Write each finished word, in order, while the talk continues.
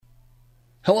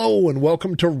Hello and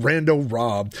welcome to Rando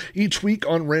Rob. Each week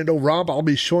on Rando Rob, I'll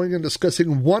be showing and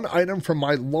discussing one item from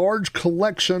my large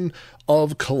collection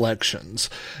of collections.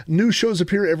 New shows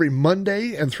appear every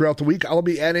Monday, and throughout the week, I'll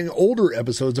be adding older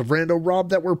episodes of Rando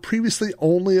Rob that were previously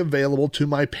only available to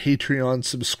my Patreon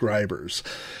subscribers.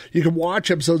 You can watch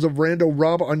episodes of Rando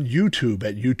Rob on YouTube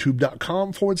at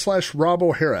youtube.com/Rob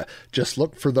O'Hara. Just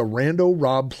look for the Rando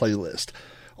Rob playlist.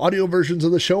 Audio versions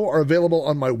of the show are available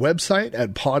on my website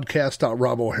at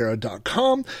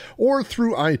podcast.robohara.com or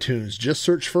through iTunes. Just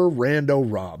search for Rando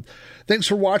Rob. Thanks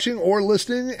for watching or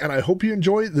listening, and I hope you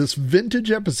enjoy this vintage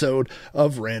episode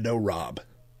of Rando Rob.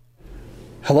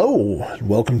 Hello, and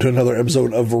welcome to another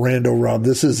episode of Rando Rob.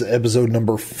 This is episode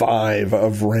number 5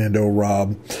 of Rando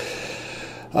Rob.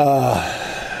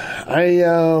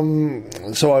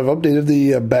 So I've updated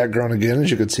the background again.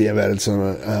 As you can see, I've added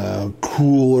some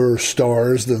cooler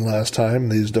stars than last time.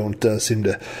 These don't seem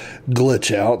to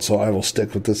glitch out, so I will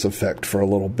stick with this effect for a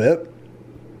little bit.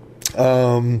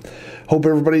 Hope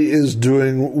everybody is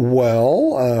doing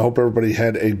well. Hope everybody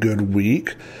had a good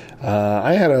week.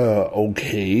 I had a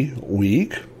okay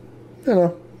week. You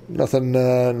know,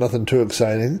 nothing too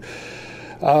exciting.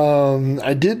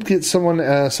 I did get someone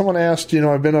asked,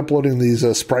 I've been uploading these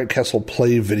Sprite Castle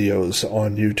play videos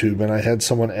on YouTube, and I had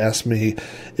someone ask me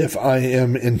if I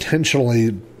am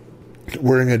intentionally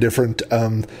wearing a different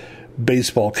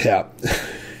baseball cap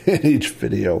in each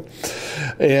video.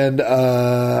 And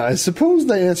I suppose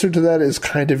the answer to that is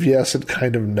kind of yes and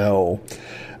kind of no.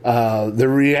 The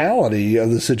reality of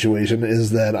the situation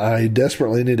is that I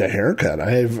desperately need a haircut.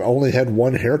 I have only had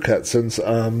one haircut since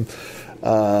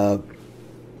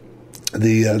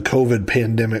the COVID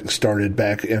pandemic started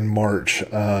back in March,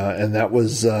 and that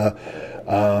was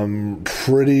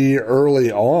pretty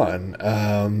early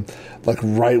on, like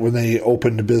right when they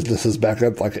opened businesses back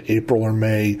up, like April or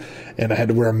May, and I had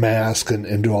to wear a mask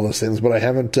and do all those things. But I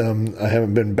haven't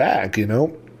been back,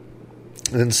 and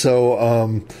so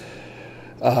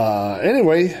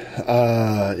anyway,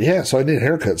 so I need a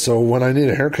haircut. So when I need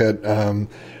a haircut,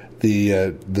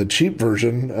 the cheap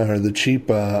version, or the cheap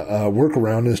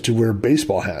workaround, is to wear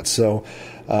baseball hats. So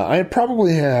I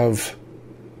probably have,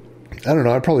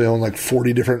 I probably own like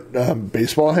 40 different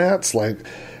baseball hats. Like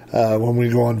when we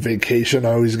go on vacation,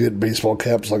 I always get baseball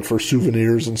caps like for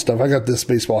souvenirs and stuff. I got this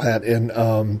baseball hat in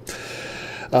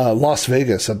Las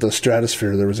Vegas at the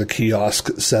Stratosphere. There was a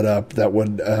kiosk set up that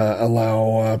would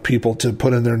allow people to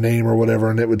put in their name or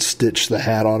whatever, and it would stitch the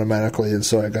hat automatically. And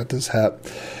so I got this hat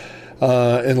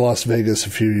in Las Vegas a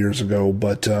few years ago,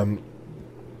 but so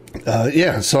I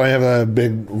have a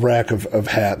big rack of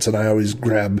hats, and I always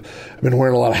grab. I've been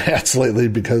wearing a lot of hats lately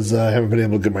because I haven't been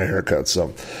able to get my hair cut.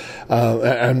 So,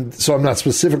 I'm not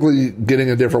specifically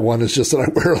getting a different one. It's just that I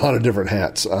wear a lot of different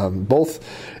hats, both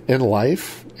in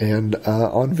life and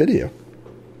on video.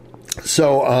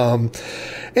 So,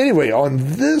 anyway, on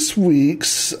this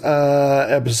week's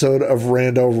episode of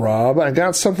Rando Rob, I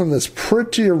got something that's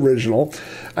pretty original.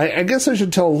 I guess I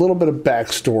should tell a little bit of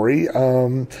backstory.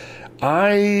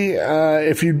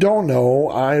 If you don't know,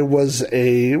 I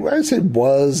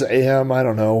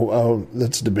don't know,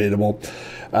 that's debatable.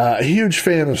 A huge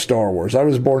fan of Star Wars. I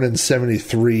was born in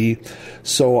 1973,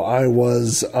 so I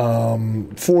was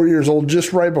 4 years old,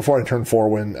 just right before I turned 4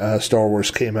 when Star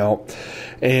Wars came out.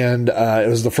 And it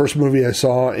was the first movie I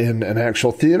saw in an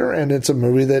actual theater, and it's a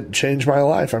movie that changed my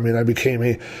life. I mean, I became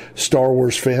a Star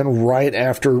Wars fan right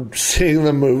after seeing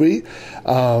the movie.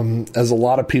 As a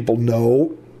lot of people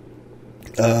know,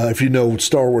 if you know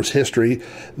Star Wars history,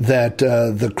 that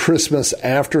the Christmas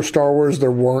after Star Wars,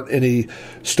 there weren't any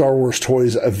Star Wars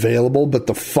toys available, but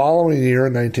the following year,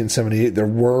 in 1978, there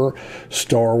were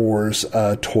Star Wars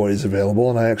toys available,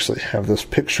 and I actually have this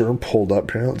picture pulled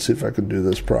up here. Let's see if I can do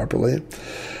this properly.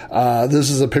 This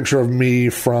is a picture of me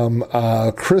from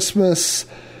Christmas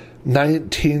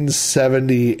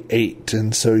 1978,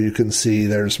 and so you can see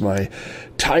there's my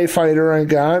TIE fighter I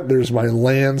got, there's my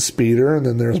land speeder, and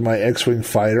then there's my X-Wing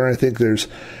fighter. I think there's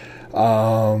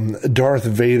Darth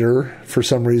Vader, for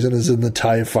some reason, is in the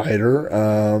TIE fighter.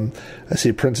 I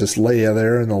see Princess Leia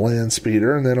there in the land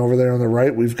speeder, and then over there on the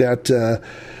right we've got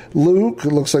Luke.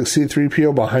 It looks like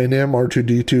C-3PO behind him,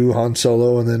 R2-D2, Han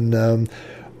Solo, and then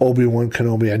Obi-Wan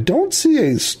Kenobi. I don't see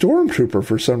a stormtrooper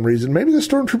for some reason. Maybe the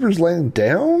stormtrooper's laying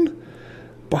down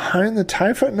behind the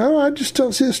TIE fighter. No, I just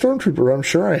don't see a stormtrooper. I'm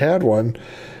sure I had one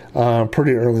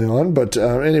pretty early on. But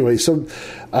anyway, so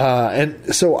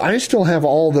I still have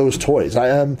all those toys. I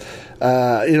am,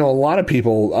 a lot of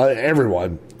people,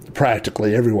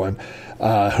 practically everyone,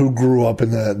 who grew up in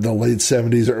the late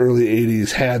 70s or early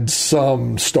 80s had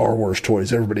some Star Wars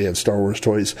toys. Everybody had Star Wars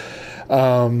toys.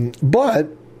 But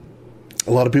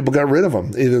a lot of people got rid of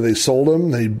them. Either they sold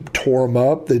them, they tore them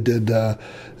up, they did,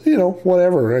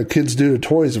 whatever kids do to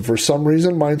toys. And for some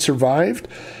reason, mine survived.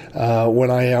 When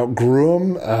I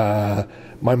outgrew them,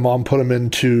 my mom put them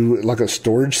into like a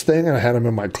storage thing, and I had them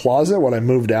in my closet. When I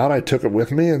moved out, I took it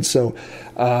with me, and so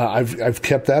I've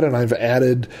kept that, and I've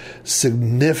added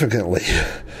significantly.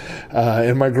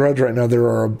 In my garage right now, there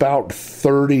are about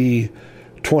 30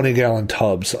 20-gallon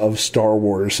tubs of Star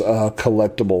Wars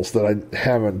collectibles that I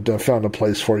haven't found a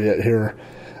place for yet here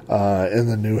in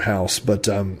the new house. But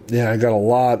I got a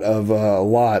lot of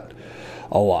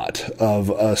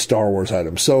Star Wars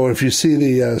items. So if you see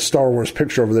the Star Wars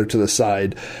picture over there to the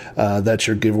side, that's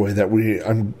your giveaway that we're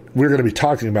going to be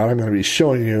talking about. I'm going to be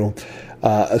showing you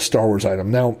a Star Wars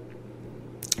item. Now,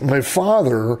 my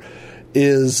father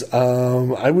is,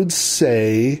 I would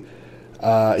say,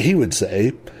 he would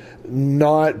say,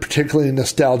 not particularly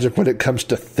nostalgic when it comes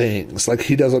to things. Like,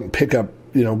 he doesn't pick up,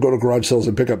 go to garage sales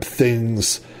and pick up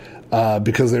things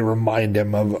because they remind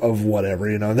him of whatever,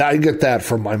 I get that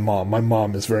from my mom. My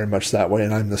mom is very much that way,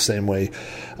 and I'm the same way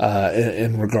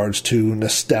in regards to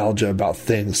nostalgia about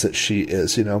things that she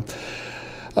is,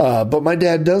 But my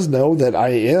dad does know that I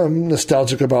am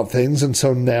nostalgic about things, and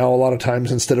so now a lot of times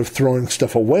instead of throwing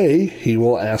stuff away, he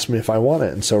will ask me if I want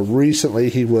it. And so recently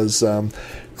he was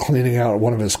cleaning out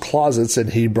one of his closets,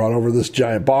 and he brought over this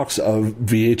giant box of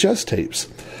VHS tapes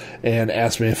and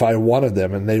asked me if I wanted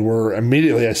them, and they were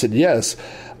immediately, I said yes.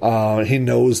 He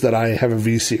knows that I have a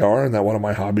VCR and that one of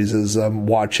my hobbies is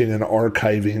watching and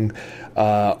archiving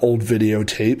old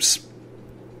videotapes.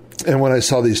 And when I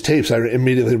saw these tapes, I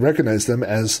immediately recognized them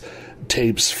as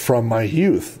tapes from my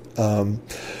youth.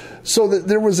 So that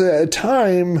there was a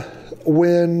time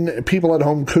when people at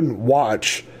home couldn't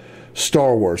watch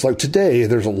Star Wars. Like today,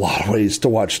 there's a lot of ways to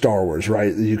watch Star Wars,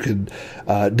 right? You could,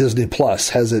 Disney Plus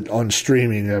has it on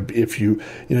streaming. If you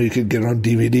could get it on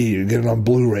DVD, you can get it on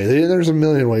Blu-ray. There's a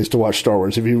million ways to watch Star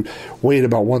Wars. If you wait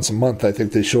about once a month, I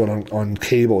think they show it on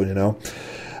cable,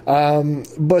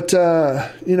 But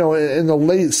in the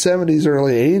late 70s,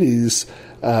 early 80s,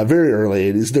 very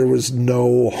early 80s, there was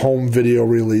no home video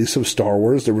release of Star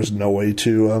Wars. There was no way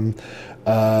to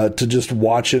just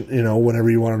watch it, whenever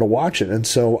you wanted to watch it. And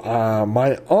so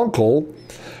my uncle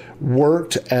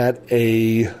worked at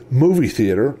a movie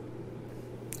theater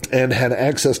and had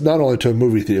access not only to a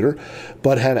movie theater,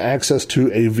 but had access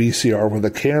to a VCR with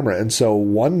a camera. And so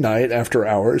one night after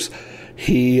hours,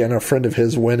 he and a friend of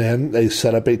his went in, they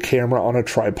set up a camera on a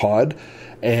tripod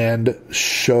and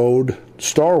showed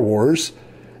Star Wars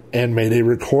and made a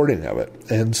recording of it.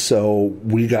 And so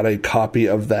we got a copy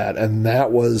of that, and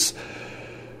that was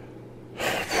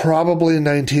probably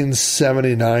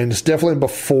 1979. It's definitely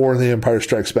before The Empire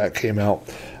Strikes Back came out.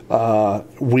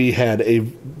 We had a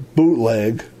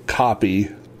bootleg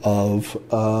copy of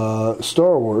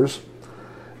Star Wars,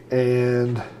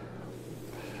 and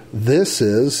this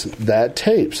is that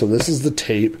tape. So this is the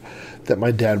tape that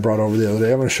my dad brought over the other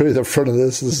day. I'm going to show you the front of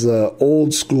this. This is an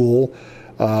old school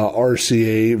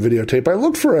RCA videotape. I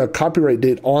looked for a copyright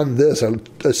date on this. I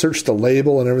searched the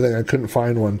label and everything. I couldn't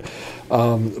find one.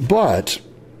 But,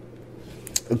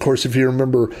 of course, if you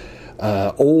remember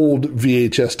old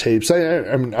VHS tapes,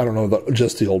 I mean, I don't know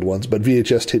just the old ones, but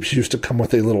VHS tapes used to come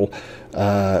with a little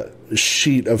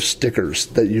sheet of stickers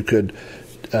that you could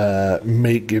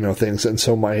make, things. And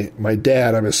so my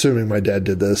dad, I'm assuming my dad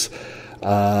did this,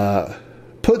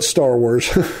 put Star Wars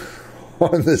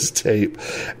on this tape.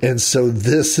 And so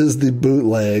this is the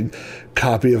bootleg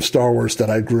copy of Star Wars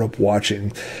that I grew up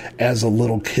watching as a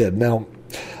little kid. Now,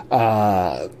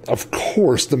 of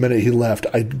course, the minute he left,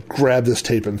 I grabbed this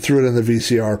tape and threw it in the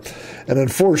VCR. And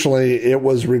unfortunately, it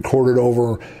was recorded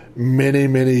over many,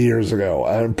 many years ago,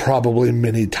 and probably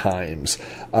many times.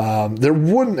 There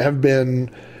wouldn't have been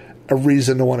a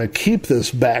reason to want to keep this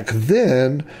back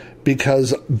then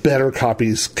because better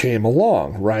copies came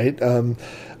along, right? By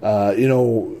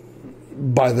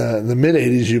the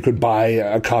mid-'80s, you could buy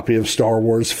a copy of Star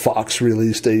Wars. Fox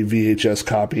released a VHS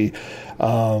copy.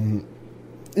 So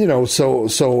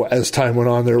as time went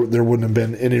on, there wouldn't have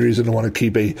been any reason to want to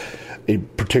keep a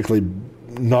particularly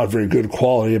not very good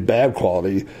quality, a bad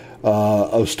quality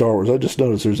of Star Wars. I just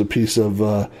noticed there's a piece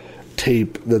of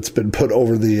tape that's been put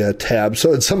over the tab.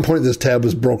 So at some point, this tab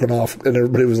was broken off, and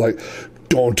everybody was like,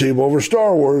 "Don't tape over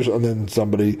Star Wars." And then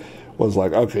somebody was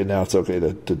like, "Okay, now it's okay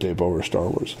to tape over Star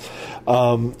Wars."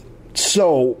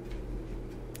 So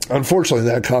unfortunately,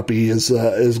 that copy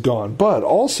is gone. But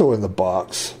also in the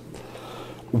box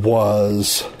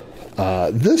was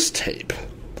this tape,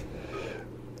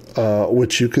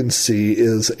 which you can see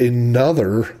is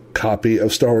another copy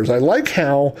of Star Wars. I like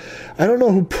how, I don't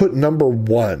know who put number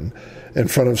 1 in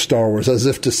front of Star Wars, as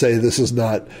if to say this is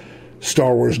not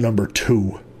Star Wars number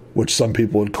 2, which some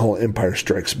people would call Empire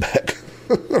Strikes Back,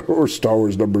 or Star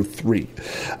Wars number 3.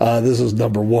 This is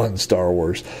number 1 Star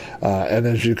Wars. And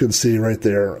as you can see right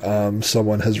there,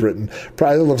 someone has written,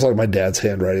 probably looks like my dad's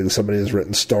handwriting, somebody has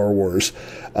written Star Wars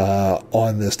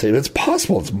on this tape. It's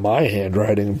possible it's my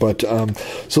handwriting, but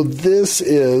so this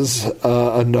is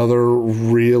another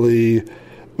really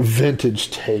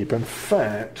vintage tape. In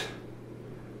fact,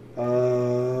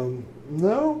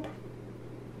 nope.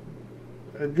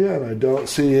 Again, I don't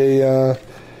see a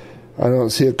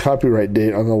copyright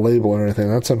date on the label or anything.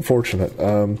 That's unfortunate.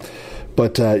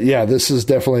 But this is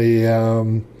definitely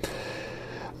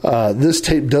this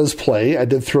tape does play. I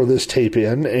did throw this tape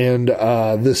in, and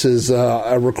this is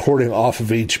a recording off of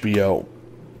HBO.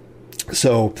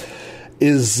 So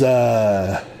it's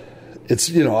obviously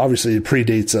it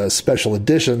predates a special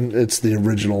edition. It's the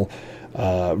original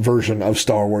version of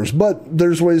Star Wars, but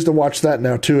there's ways to watch that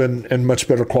now too, and much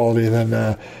better quality than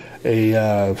I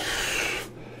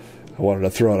wanted to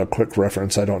throw out a quick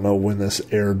reference. I don't know when this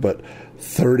aired, but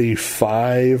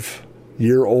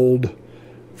 35-year-old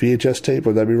VHS tape.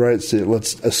 Would that be right? So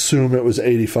let's assume it was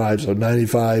 85. So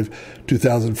 95,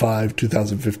 2005,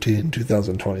 2015,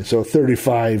 2020. So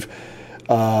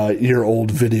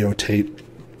 35-year-old videotape.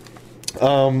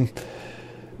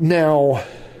 Now,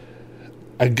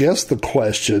 I guess the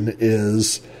question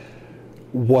is,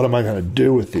 what am I going to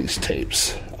do with these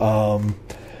tapes?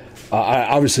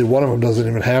 Obviously, one of them doesn't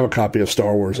even have a copy of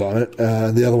Star Wars on it.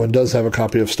 The other one does have a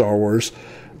copy of Star Wars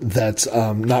that's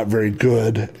not very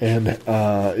good, and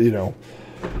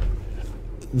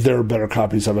there are better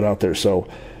copies of it out there. So,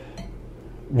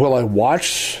 will I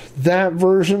watch that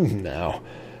version? No.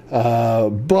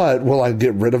 But will I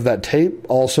get rid of that tape?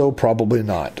 Also, probably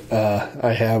not.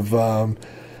 I have.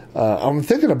 I'm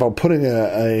thinking about putting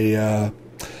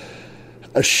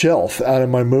a shelf out in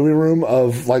my movie room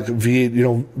of like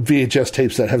VHS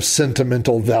tapes that have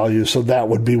sentimental value. So that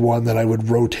would be one that I would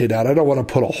rotate out. I don't want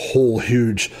to put a whole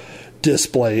huge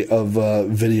display of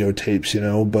videotapes,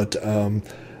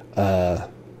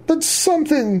 but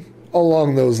something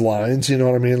along those lines. You know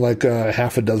what I mean? Like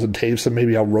half a dozen tapes, and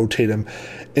maybe I'll rotate them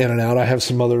in and out. I have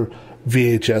some other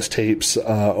VHS tapes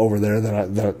over there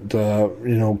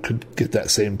that could get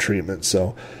that same treatment.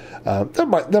 So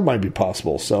that might be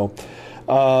possible. So.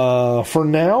 For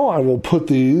now, I will put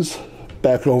these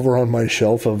back over on my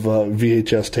shelf of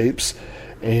VHS tapes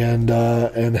and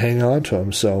hang on to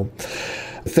them. So,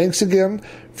 thanks again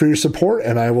for your support,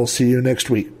 and I will see you next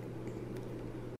week.